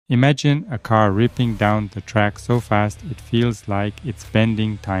Imagine a car ripping down the track so fast it feels like it's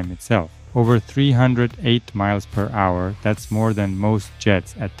bending time itself. Over 308 miles per hour, that's more than most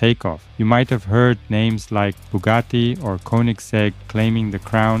jets at takeoff. You might have heard names like Bugatti or Koenigsegg claiming the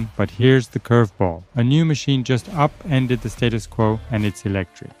crown, but here's the curveball. A new machine just upended the status quo and it's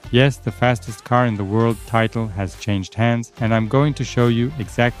electric. Yes, the fastest car in the world title has changed hands, and I'm going to show you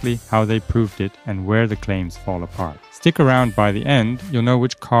exactly how they proved it and where the claims fall apart. Stick around by the end, you'll know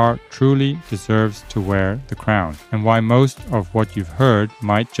which car truly deserves to wear the crown, and why most of what you've heard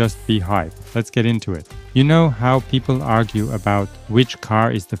might just be hype. Let's get into it. You know how people argue about which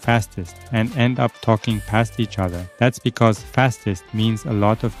car is the fastest and end up talking past each other? That's because fastest means a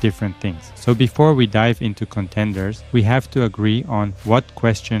lot of different things. So before we dive into contenders, we have to agree on what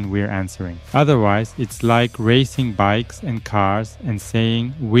question we're answering. Otherwise, it's like racing bikes and cars and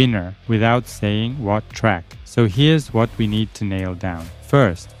saying winner without saying what track. So here's what we need to nail down.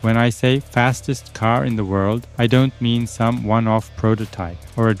 First, when I say fastest car in the world, I don't mean some one-off prototype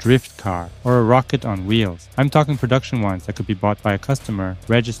or a drift car or a rocket on wheels. I'm talking production ones that could be bought by a customer,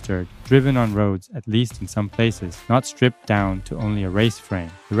 registered, driven on roads, at least in some places, not stripped down to only a race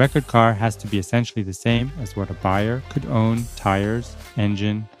frame. The record car has to be essentially the same as what a buyer could own: tires,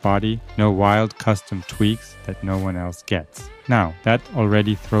 engine, body, no wild custom tweaks that no one else gets. Now, that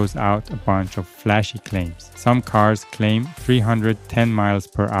already throws out a bunch of flashy claims. Some cars claim 310 miles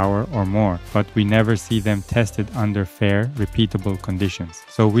per hour or more, but we never see them tested under fair, repeatable conditions.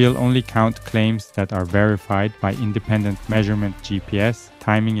 So we'll only count claims that are verified by independent measurement GPS,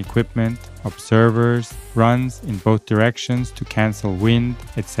 timing equipment, observers, runs in both directions to cancel wind,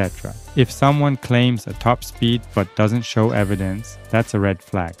 etc. If someone claims a top speed but doesn't show evidence, that's a red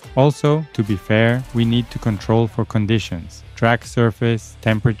flag. Also, to be fair, we need to control for conditions: track surface,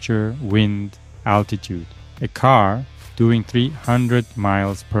 temperature, wind, altitude. A car doing 300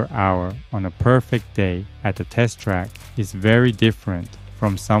 miles per hour on a perfect day at a test track is very different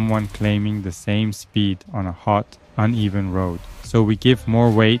from someone claiming the same speed on a hot, uneven road. So we give more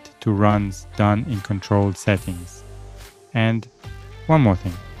weight to runs done in controlled settings. And one more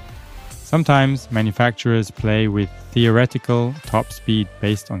thing. Sometimes manufacturers play with theoretical top speed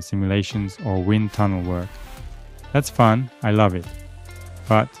based on simulations or wind tunnel work. That's fun, I love it.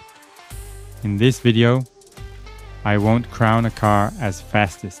 But in this video, I won't crown a car as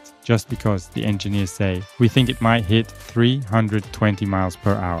fastest just because the engineers say we think it might hit 320 miles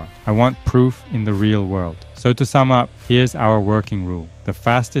per hour. I want proof in the real world. So to sum up, here's our working rule. The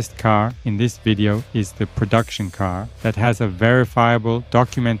fastest car in this video is the production car that has a verifiable,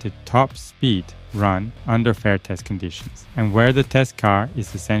 documented top speed run under fair test conditions, and where the test car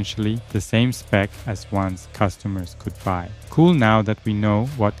is essentially the same spec as ones customers could buy. Cool, now that we know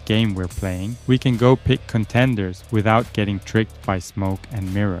what game we're playing, we can go pick contenders without getting tricked by smoke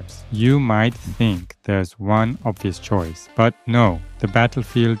and mirrors. You might think there's one obvious choice, but no, the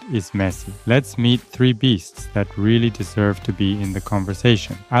battlefield is messy. Let's meet three beasts that really deserve to be in the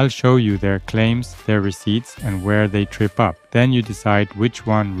conversation. I'll show you their claims, their receipts, and where they trip up. Then you decide which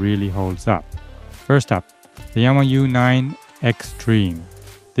one really holds up. First up, the Yangwang U9 Xtreme.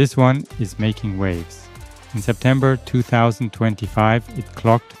 This one is making waves. In September 2025, it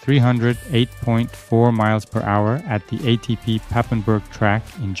clocked 308.4 miles per hour at the ATP Papenburg track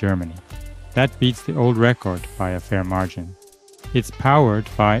in Germany. That beats the old record by a fair margin. It's powered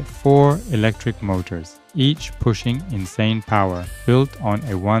by 4 electric motors, each pushing insane power, built on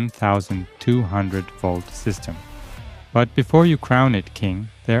a 1200 volt system. But before you crown it king,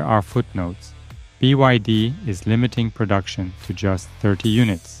 there are footnotes. BYD is limiting production to just 30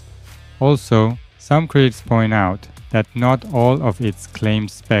 units. Also, some critics point out that not all of its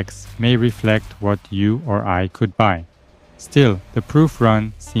claimed specs may reflect what you or I could buy. Still, the proof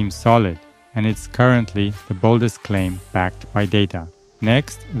run seems solid, and it's currently the boldest claim backed by data.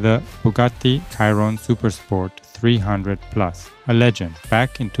 Next, the Bugatti Chiron Supersport 300 Plus, a legend.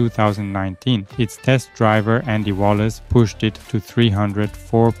 Back in 2019, its test driver Andy Wallace pushed it to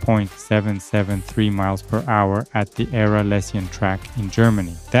 304.773 miles per hour at the Era Lessian track in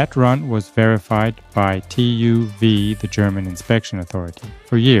Germany. That run was verified by TÜV, the German inspection authority.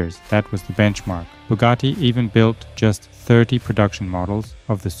 For years, that was the benchmark. Bugatti even built just 30 production models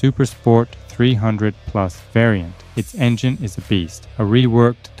of the Supersport 300 Plus variant. Its engine is a beast, a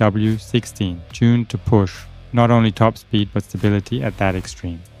reworked W16, tuned to push not only top speed but stability at that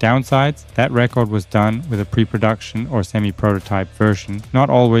extreme. Downsides, that record was done with a pre-production or semi-prototype version, not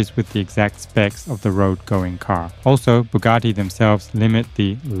always with the exact specs of the road-going car. Also, Bugatti themselves limit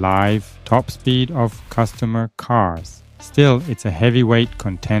the live top speed of customer cars. Still, it's a heavyweight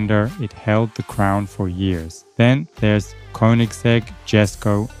contender. It held the crown for years. Then there's Koenigsegg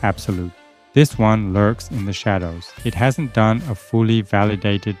Jesko Absolute. This one lurks in the shadows. It hasn't done a fully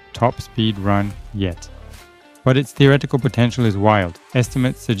validated top speed run yet. But its theoretical potential is wild.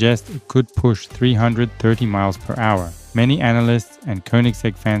 Estimates suggest it could push 330 miles per hour. Many analysts and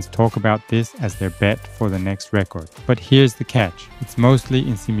Koenigsegg fans talk about this as their bet for the next record. But here's the catch. It's mostly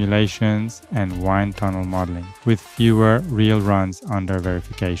in simulations and wind tunnel modeling, with fewer real runs under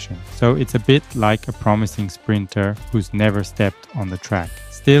verification. So it's a bit like a promising sprinter who's never stepped on the track.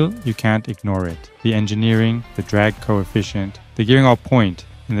 Still, you can't ignore it. The engineering, the drag coefficient, the gearing all point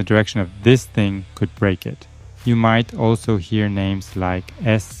in the direction of this thing could break it. You might also hear names like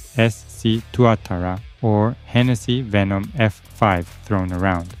SSC Tuatara or Hennessy Venom F5 thrown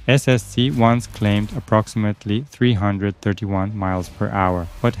around. SSC once claimed approximately 331 miles per hour,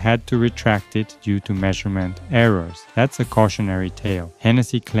 but had to retract it due to measurement errors. That's a cautionary tale.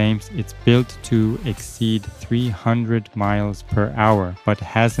 Hennessy claims it's built to exceed 300 miles per hour, but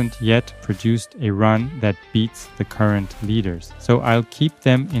hasn't yet produced a run that beats the current leaders. So I'll keep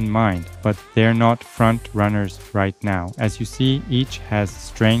them in mind, but they're not front runners right now. As you see, each has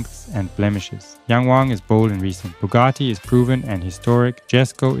strengths and blemishes. Yangwang is bold and recent. Bugatti is proven and historic.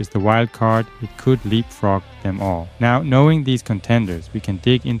 Jesko is the wild card. It could leapfrog them all. Now, knowing these contenders, we can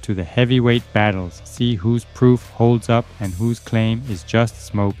dig into the heavyweight battles, see whose proof holds up and whose claim is just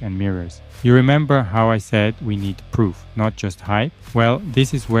smoke and mirrors. You remember how I said we need proof, not just hype? Well,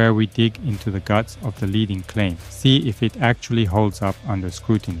 this is where we dig into the guts of the leading claim. See if it actually holds up under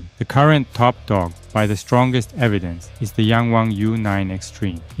scrutiny. The current top dog, by the strongest evidence, is the Yangwang U9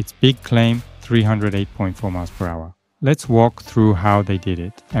 Xtreme. Its big claim, 308.4 miles per hour. Let's walk through how they did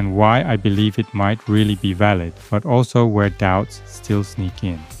it and why I believe it might really be valid, but also where doubts still sneak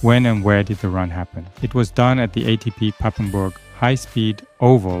in. When and where did the run happen? It was done at the ATP Papenburg High-Speed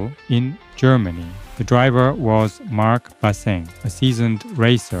Oval in Germany. The driver was Marc Basseng, a seasoned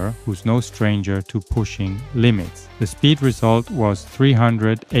racer who's no stranger to pushing limits. The speed result was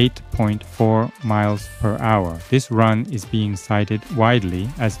 308.4 miles per hour. This run is being cited widely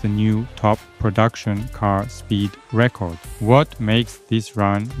as the new top production car speed record. What makes this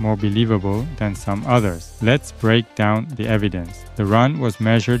run more believable than some others? Let's break down the evidence. The run was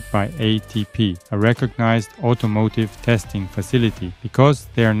measured by ATP, a recognized automotive testing facility. Because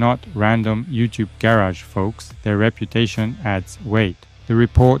they're not random YouTube garage folks, their reputation adds weight. The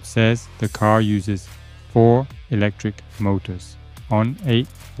report says the car uses 4 electric motors on a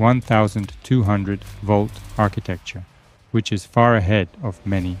 1200 volt architecture, which is far ahead of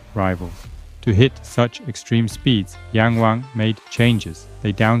many rivals. To hit such extreme speeds, Yangwang made changes.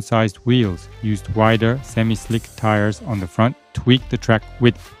 They downsized wheels, used wider semi-slick tires on the front, tweaked the track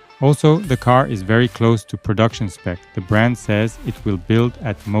width. Also, the car is very close to production spec. The brand says it will build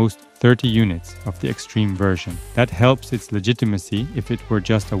at most 30 units of the extreme version. That helps its legitimacy. If it were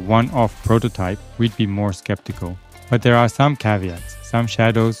just a one-off prototype, we'd be more skeptical. But there are some caveats, some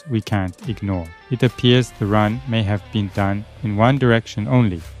shadows we can't ignore. It appears the run may have been done in one direction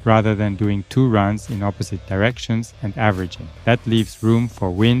only, rather than doing 2 runs in opposite directions and averaging. That leaves room for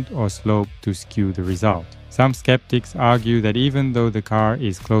wind or slope to skew the result. Some skeptics argue that even though the car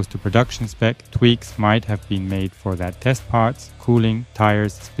is close to production spec, tweaks might have been made for that test parts, cooling,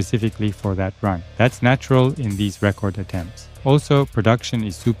 tires specifically for that run. That's natural in these record attempts. Also, production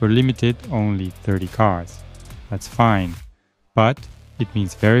is super limited, only 30 cars. That's fine, but it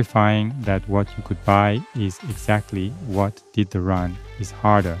means verifying that what you could buy is exactly what did the run is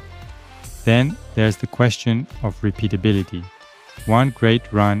harder. Then there's the question of repeatability. One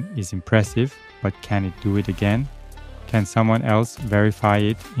great run is impressive, but can it do it again? Can someone else verify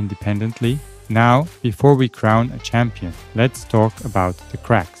it independently? Now, before we crown a champion, let's talk about the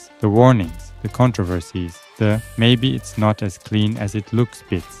cracks, the warnings, the controversies, the maybe it's not as clean as it looks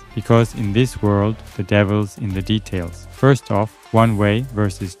bits. Because in this world, the devil's in the details. First off, one-way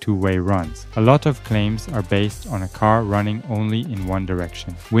versus two-way runs. A lot of claims are based on a car running only in one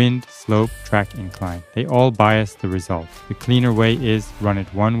direction. Wind, slope, track incline. They all bias the result. The cleaner way is run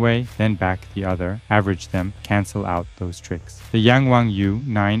it one way, then back the other, average them, cancel out those tricks. The Yangwang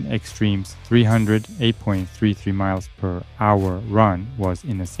U9 Xtreme's 308.33 miles per hour run was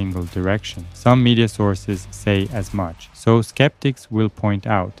in a single direction. Some media sources say as much. So skeptics will point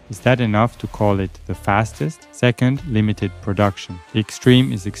out, is that enough to call it the fastest? Second, limited production. The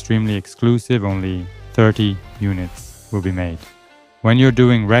Xtreme is extremely exclusive, only 30 units will be made. When you're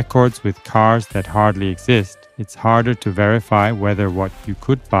doing records with cars that hardly exist, it's harder to verify whether what you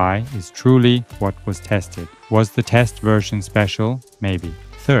could buy is truly what was tested. Was the test version special? Maybe.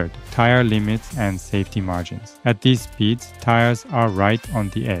 Third, tire limits and safety margins. At these speeds, tires are right on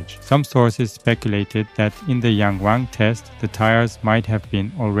the edge. Some sources speculated that in the Yangwang test, the tires might have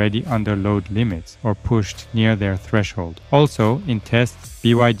been already under load limits or pushed near their threshold. Also, in tests,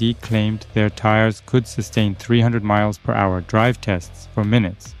 BYD claimed their tires could sustain 300 miles per hour drive tests for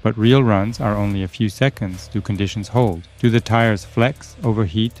minutes, but real runs are only a few seconds. Do conditions hold? Do the tires flex,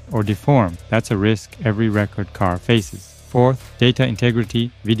 overheat, or deform? That's a risk every record car faces. Fourth, data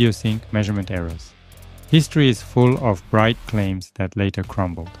integrity, video sync, measurement errors. History is full of bright claims that later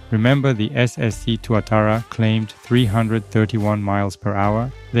crumbled. Remember the SSC Tuatara claimed 331 miles per hour?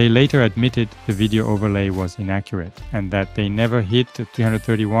 They later admitted the video overlay was inaccurate and that they never hit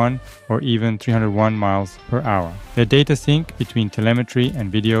 331 or even 301 miles per hour. Their data sync between telemetry and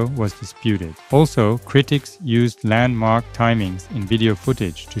video was disputed. Also, critics used landmark timings in video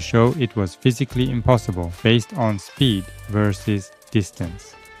footage to show it was physically impossible based on speed versus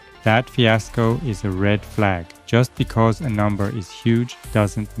distance. That fiasco is a red flag. Just because a number is huge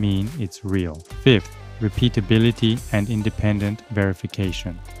doesn't mean it's real. Fifth, repeatability and independent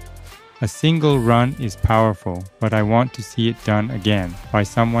verification. A single run is powerful, but I want to see it done again by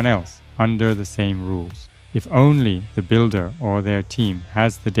someone else under the same rules. If only the builder or their team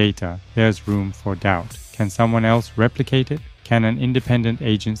has the data, there's room for doubt. Can someone else replicate it? Can an independent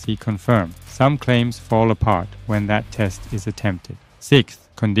agency confirm? Some claims fall apart when that test is attempted. Sixth,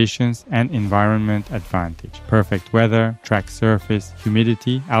 conditions and environment advantage. Perfect weather, track surface,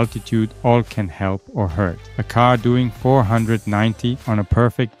 humidity, altitude, all can help or hurt. A car doing 490 on a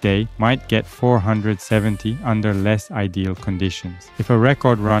perfect day might get 470 under less ideal conditions. If a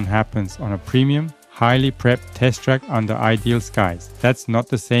record run happens on a premium, highly prepped test track under ideal skies, that's not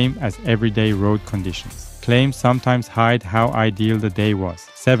the same as everyday road conditions. Claims sometimes hide how ideal the day was.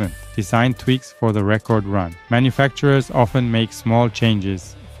 Seventh, design tweaks for the record run. Manufacturers often make small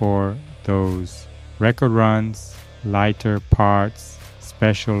changes for those record runs, lighter parts,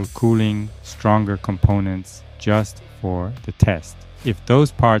 special cooling, stronger components just for the test. If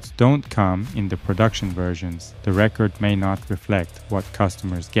those parts don't come in the production versions, the record may not reflect what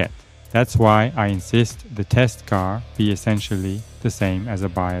customers get. That's why I insist the test car be essentially the same as a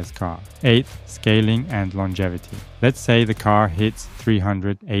buyer's car. Eighth, scaling and longevity. Let's say the car hits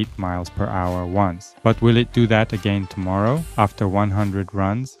 308 miles per hour once, but will it do that again tomorrow after 100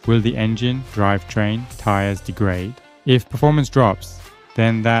 runs? Will the engine, drivetrain, tires degrade? If performance drops,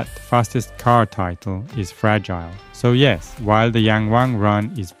 then that fastest car title is fragile. So yes, while the Yangwang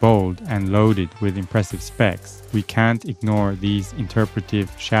run is bold and loaded with impressive specs, we can't ignore these interpretive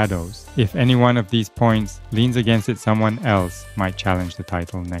shadows. If any one of these points leans against it, someone else might challenge the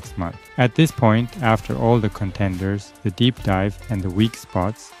title next month. At this point, after all the contenders, the deep dive and the weak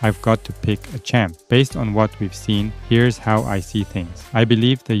spots, I've got to pick a champ. Based on what we've seen, here's how I see things. I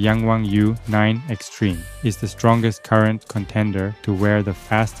believe the Yangwang U9 Xtreme is the strongest current contender to wear the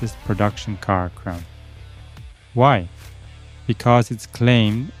fastest production car crown. Why? Because its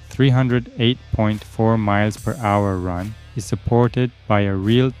claimed 308.4 miles per hour run is supported by a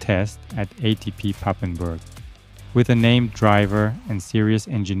real test at ATP Papenburg, with a named driver and serious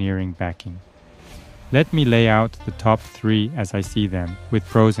engineering backing. Let me lay out the top 3 as I see them, with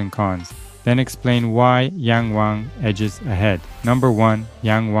pros and cons, then explain why Yangwang edges ahead. Number 1,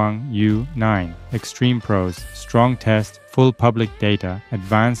 Yangwang U9 Xtreme Pros, strong test, full public data,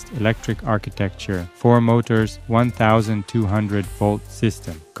 advanced electric architecture, 4 motors, 1200 volt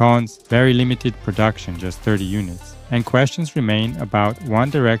system. Cons, very limited production, just 30 units. And questions remain about one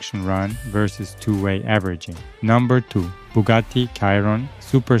direction run versus two-way averaging. Number 2, Bugatti Chiron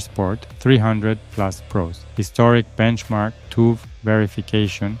Super Sport 300 Plus Pros. Historic benchmark, TÜV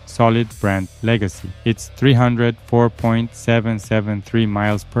verification, solid brand legacy. Its 304.773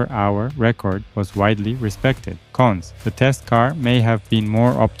 miles per hour record was widely respected. Cons, the test car may have been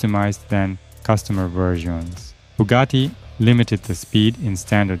more optimized than customer versions. Bugatti limited the speed in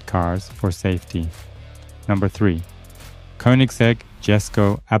standard cars for safety. Number 3, Koenigsegg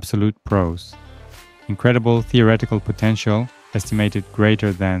Jesko Absolute Pros. Incredible theoretical potential, estimated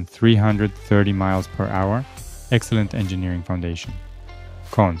greater than 330 miles per hour. Excellent engineering foundation.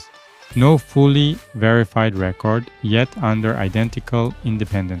 Cons, no fully verified record, yet under identical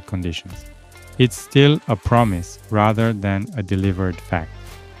independent conditions. It's still a promise rather than a delivered fact.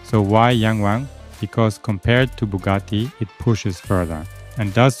 So why Yangwang? Because compared to Bugatti, it pushes further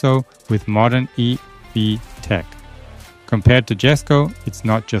and does so with modern EV tech. Compared to Jesko, it's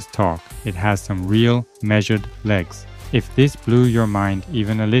not just talk, it has some real measured legs. If this blew your mind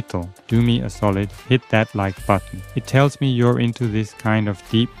even a little, do me a solid, hit that like button. It tells me you're into this kind of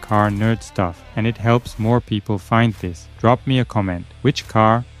deep car nerd stuff, and it helps more people find this. Drop me a comment. Which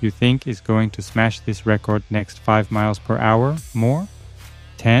car you think is going to smash this record next 5 miles per hour more?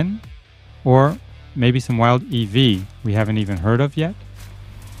 10? Or maybe some wild EV we haven't even heard of yet?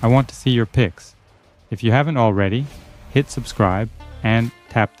 I want to see your picks. If you haven't already, hit subscribe and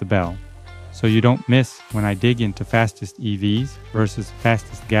tap the bell so you don't miss when I dig into fastest EVs versus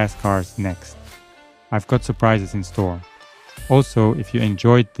fastest gas cars next. I've got surprises in store. Also, if you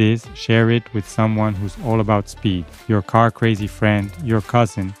enjoyed this, share it with someone who's all about speed. Your car crazy friend, your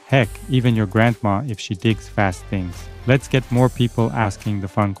cousin, heck, even your grandma if she digs fast things. Let's get more people asking the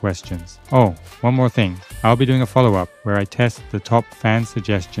fun questions. Oh, one more thing. I'll be doing a follow-up where I test the top fan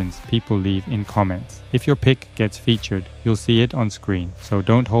suggestions people leave in comments. If your pick gets featured, you'll see it on screen. So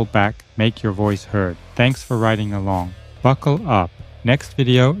don't hold back, make your voice heard. Thanks for riding along. Buckle up. Next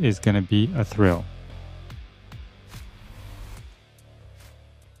video is gonna be a thrill.